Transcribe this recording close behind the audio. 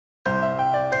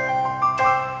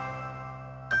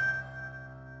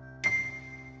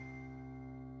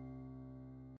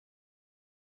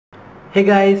Hey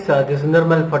guys, this is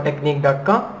Nirmal for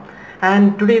technique.com,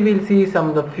 and today we'll see some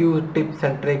of the few tips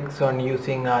and tricks on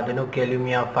using the Nokia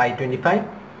Lumia 525.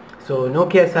 So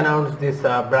Nokia has announced this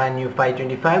brand new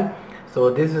 525. So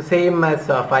this is the same as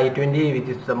 520, which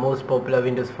is the most popular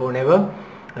Windows phone ever.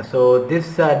 So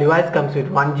this device comes with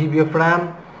 1 GB of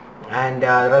RAM, and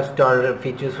rest all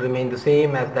features remain the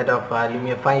same as that of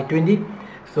Lumia 520.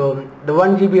 So the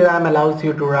 1 GB RAM allows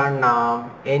you to run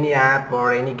any app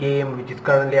or any game which is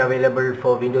currently available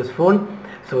for Windows Phone.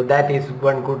 So that is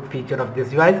one good feature of this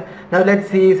device. Now let's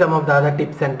see some of the other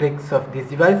tips and tricks of this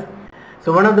device.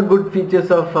 So one of the good features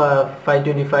of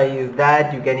 525 is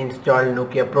that you can install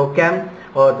Nokia ProCam,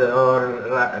 or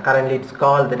currently it's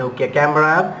called the Nokia Camera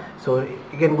app. So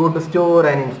you can go to store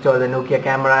and install the Nokia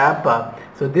Camera app.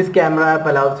 So this camera app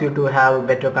allows you to have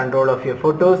better control of your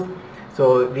photos.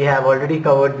 So we have already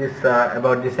covered this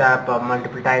about this app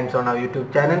multiple times on our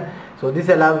YouTube channel. So this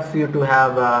allows you to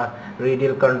have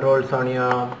radial controls on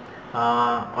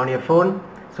your phone.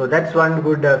 So that's one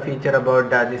good feature about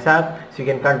this app. So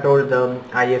you can control the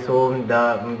ISO,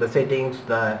 the settings,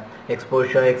 the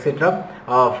exposure, etc.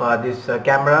 of this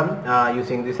camera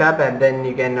using this app, and then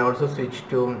you can also switch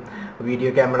to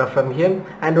video camera from here,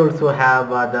 and also have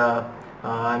the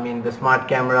smart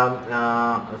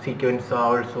camera sequence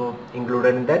also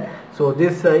included in that. So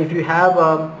this if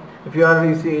you are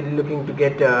looking to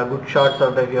get good shots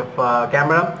out of your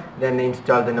camera, then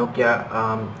install the Nokia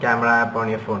camera app on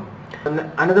your phone. And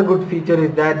another good feature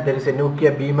is that there is a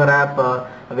Nokia Beamer app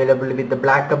available with the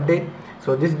black update.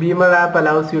 So this Beamer app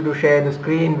allows you to share the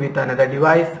screen with another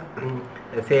device,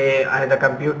 say another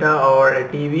computer or a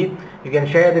TV. You can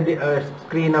share the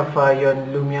screen of your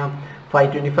Lumia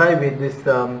 525 with this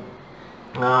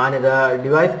another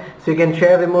device. So you can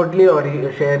share remotely, or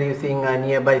you share using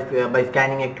nearby by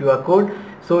scanning a QR code.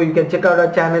 So you can check out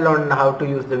our channel on how to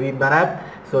use the Beamer app.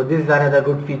 So this is another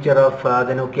good feature of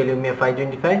the Nokia Lumia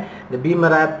 525. The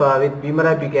Beamer app, with Beamer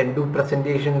app you can do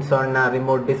presentations on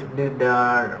remote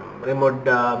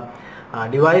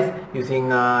device using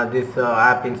this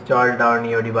app installed on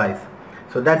your device.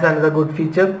 So that's another good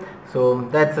feature. So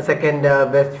that's the second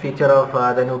best feature of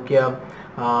the Nokia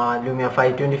Lumia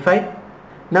 525.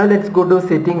 Now let's go to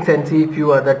settings and see a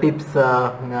few other tips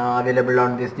available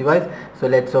on this device. So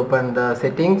let's open the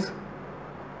settings.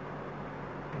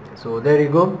 So there you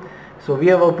go. So we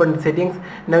have opened settings.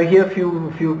 Now here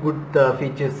few good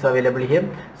features available here.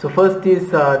 So first is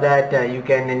that you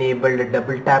can enable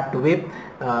double tap to wake.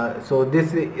 So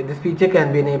this feature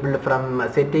can be enabled from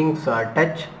settings or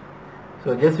touch.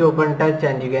 So just open touch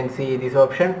and you can see this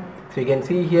option. So you can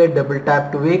see here double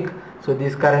tap to wake. So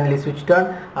this currently switched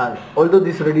on. Although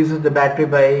this reduces the battery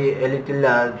by a little,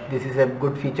 this is a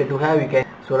good feature to have. You can.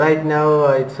 So right now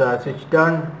it's switched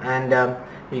on, and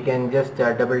you can just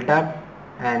double tap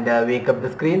and wake up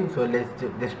the screen. So let's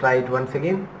just try it once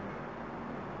again.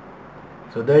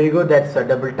 So there you go, that's a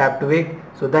double tap to wake.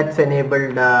 So that's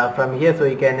enabled from here. So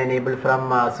you can enable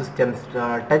from systems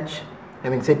touch,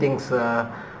 settings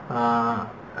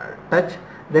touch.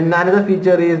 Then another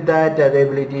feature is that the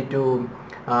ability to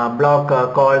block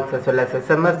calls as well as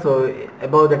SMS. So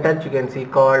above the touch you can see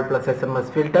call plus SMS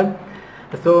filter.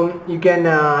 So you can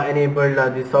enable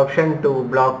this option to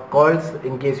block calls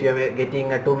in case you are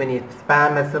getting too many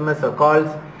spam SMS or calls.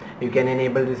 You can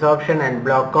enable this option and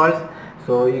block calls.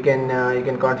 So you can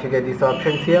configure these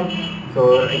options here.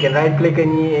 So you can right click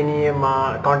any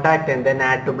contact and then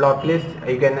add to block list.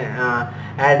 You can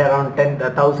add around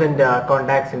 10,000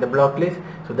 contacts in the block list.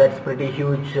 So that's pretty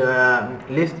huge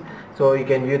list. So you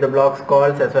can view the blocks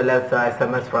calls as well as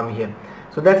SMS from here.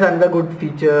 So that's another good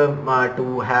feature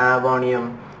to have on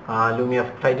your Lumia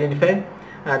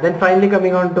 525. Then finally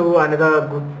coming on to another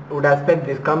good aspect,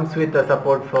 this comes with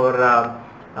support for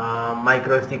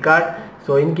micro SD card.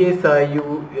 So in case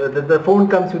the phone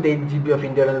comes with 8 GB of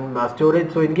internal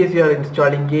storage. So in case you are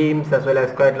installing games as well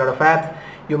as quite a lot of apps,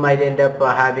 you might end up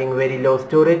having very low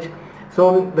storage.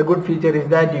 So the good feature is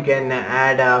that you can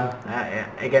add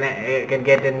you can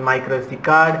get a micro SD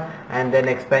card and then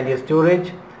expand your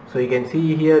storage. So you can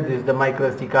see here, this is the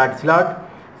micro SD card slot.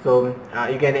 So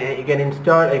you can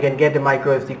get a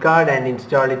micro SD card and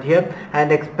install it here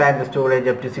and expand the storage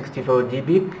up to 64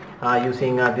 GB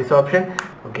using this option.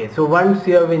 Okay, so once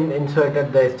you have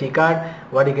inserted the SD card,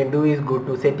 what you can do is go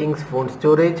to settings, phone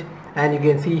storage, and you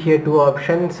can see here two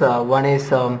options. One is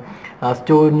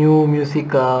store new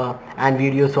music and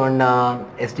videos on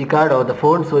SD card or the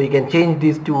phone. So you can change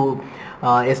these to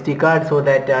SD card so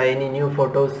that any new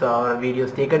photos or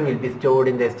videos taken will be stored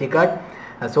in the SD card.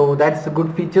 So that's a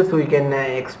good feature. So you can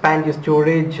expand your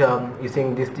storage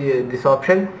using this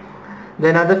option.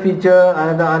 Then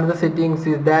another settings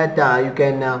is that you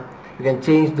can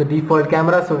change the default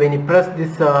camera. So when you press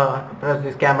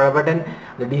this camera button,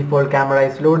 the default camera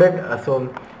is loaded.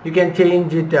 So you can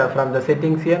change it from the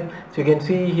settings here. So you can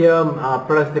see here,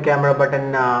 press the camera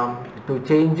button to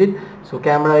change it. So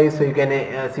camera is, so you can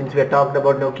since we have talked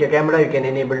about Nokia camera, you can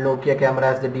enable Nokia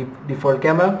camera as the default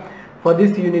camera. For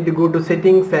this you need to go to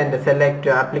settings and select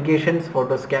applications,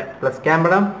 photos plus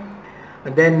camera,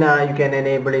 and then you can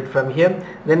enable it from here.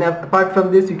 Then apart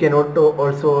from this, you can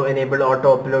also enable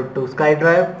auto upload to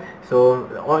SkyDrive. So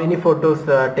any photos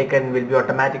taken will be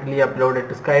automatically uploaded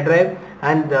to SkyDrive,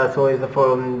 and so is the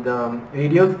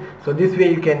videos. So this way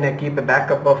you can keep a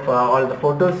backup of all the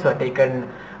photos taken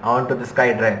onto the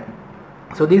SkyDrive.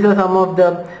 So these are some of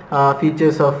the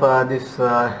features of this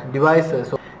device.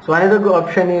 So another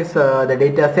option is the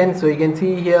data sense. So you can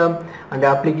see here under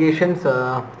applications,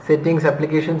 settings,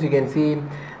 applications, you can see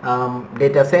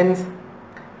data sense.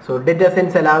 So data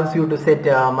sense allows you to set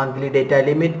a monthly data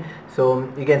limit. So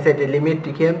you can set a limit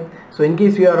here. So in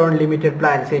case you are on limited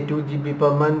plan, say 2 GB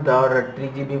per month or 3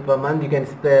 GB per month, you can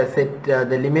set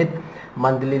the limit,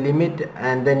 monthly limit,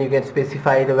 and then you can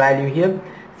specify the value here.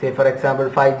 Say for example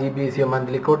 5 GB is your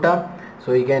monthly quota.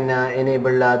 So you can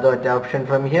enable that option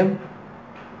from here.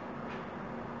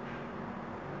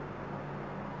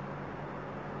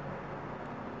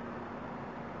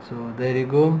 So there you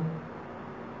go.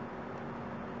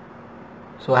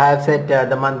 So I have set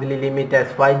the monthly limit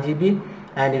as 5 GB,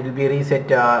 and it will be reset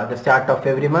the start of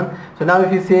every month. So now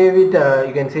if you save it,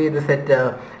 you can see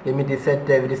the limit is set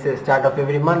every start of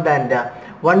every month, and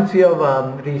once you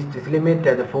have reached this limit,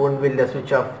 the phone will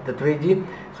switch off the 3G,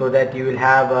 so that you will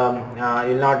have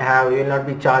you will not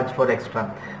be charged for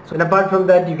extra. So and apart from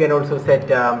that, you can also set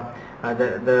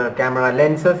the camera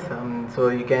lenses. So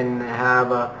you can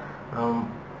have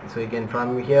so you can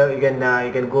from here you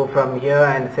can go from here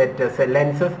and set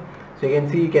lenses. So you can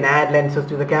see you can add lenses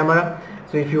to the camera.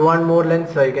 So if you want more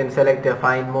lens, so you can select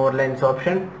find more lens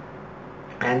option,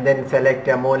 and then select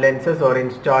more lenses or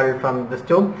install from the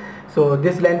store. So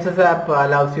this lenses app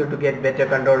allows you to get better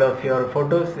control of your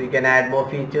photos. You can add more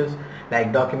features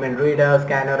like document reader,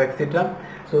 scanner, etc.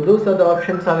 So those are the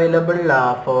options available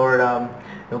for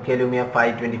Nokia Lumia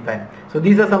 525. So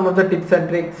these are some of the tips and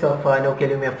tricks of Nokia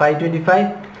Lumia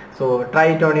 525. So try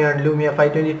it on your Lumia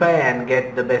 525 and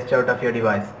get the best out of your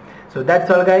device. So that's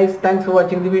all guys, thanks for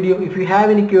watching the video. If you have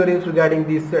any queries regarding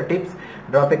these tips,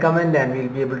 drop a comment and we'll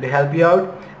be able to help you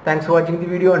out. Thanks for watching the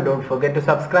video, and don't forget to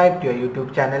subscribe to your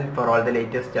YouTube channel for all the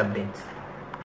latest updates.